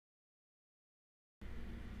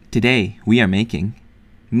Today we are making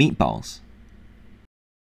meatballs.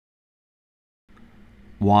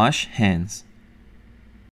 Wash hands.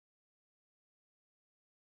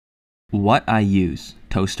 What I use: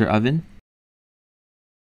 toaster oven,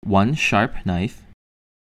 1 sharp knife,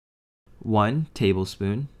 1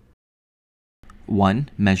 tablespoon, 1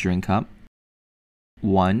 measuring cup,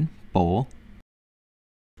 1 bowl,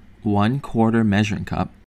 1/4 measuring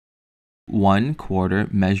cup,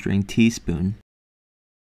 1/4 measuring teaspoon,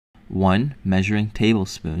 1 measuring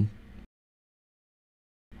tablespoon,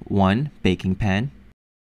 1 baking pan,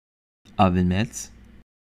 oven mitts,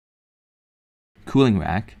 cooling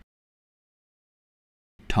rack,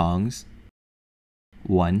 tongs,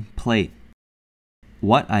 1 plate.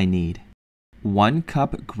 What I need: 1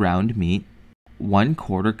 cup ground meat,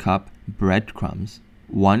 1/4 cup breadcrumbs,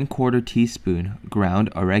 1/4 teaspoon ground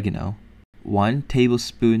oregano, 1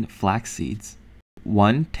 tablespoon flax seeds,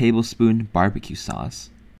 1 tablespoon barbecue sauce,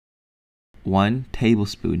 1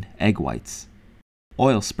 tablespoon egg whites,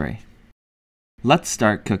 oil spray. Let's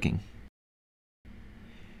start cooking.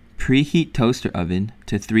 Preheat toaster oven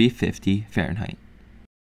to 350 Fahrenheit.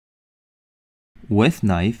 With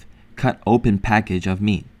knife, cut open package of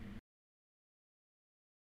meat.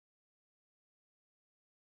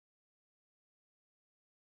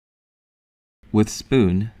 With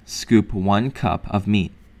spoon, scoop 1 cup of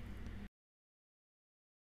meat.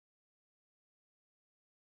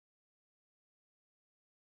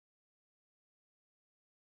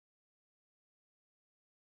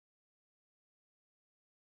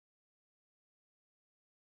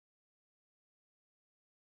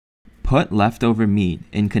 Put leftover meat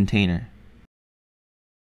in container.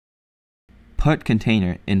 Put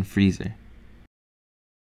container in freezer.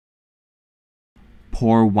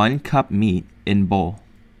 Pour 1 cup meat in bowl.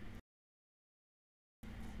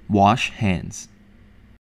 Wash hands.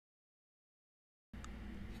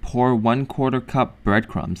 Pour 1/4 cup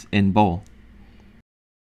breadcrumbs in bowl.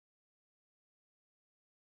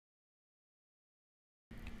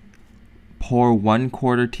 Pour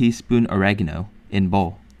 1/4 teaspoon oregano in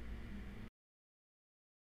bowl.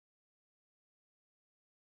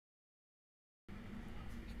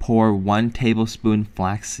 Pour 1 tablespoon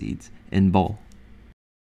flax seeds in bowl.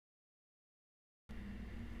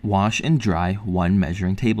 Wash and dry 1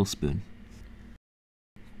 measuring tablespoon.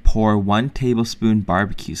 Pour 1 tablespoon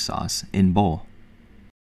barbecue sauce in bowl.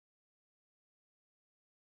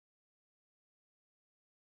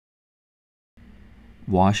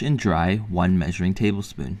 Wash and dry 1 measuring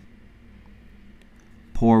tablespoon.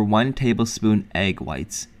 Pour 1 tablespoon egg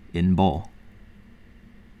whites in bowl.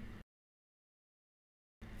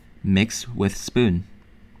 Mix with spoon.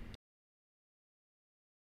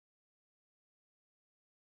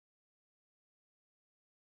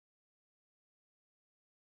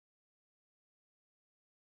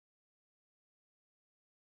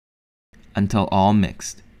 Until all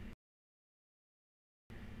mixed.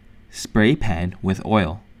 Spray pan with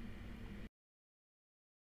oil.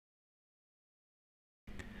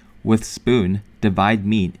 With spoon, divide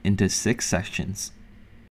meat into 6 sections.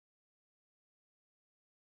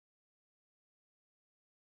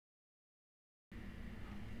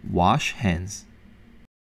 Wash hands.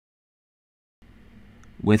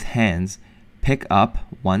 With hands, pick up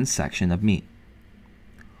 1 section of meat.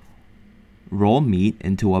 Roll meat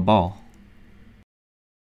into a ball.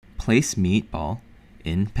 Place meatball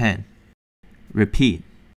in pan. Repeat.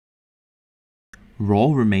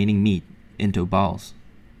 Roll remaining meat into balls.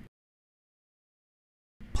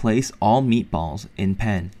 Place all meatballs in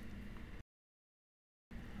pan.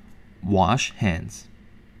 Wash hands.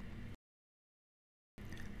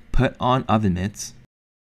 Put on oven mitts.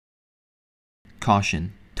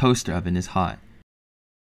 Caution: toaster oven is hot.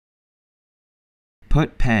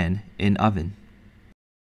 Put pan in oven.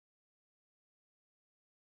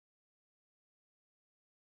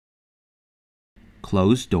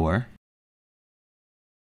 Close door.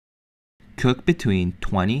 Cook between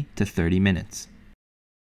 20 to 30 minutes.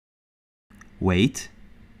 Wait.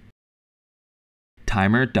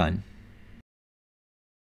 Timer done.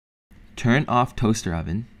 Turn off toaster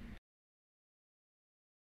oven.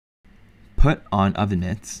 Put on oven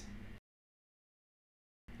mitts.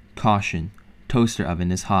 Caution: toaster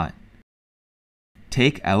oven is hot.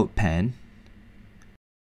 Take out pan.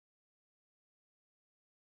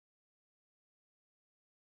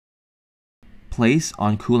 Place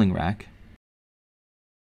on cooling rack.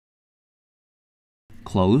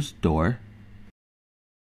 Close door.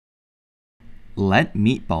 Let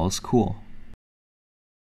meatballs cool.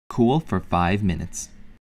 Cool for 5 minutes.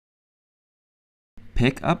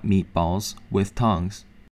 Pick up meatballs with tongs.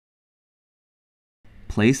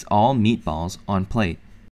 Place all meatballs on plate.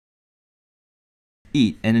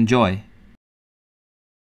 Eat and enjoy.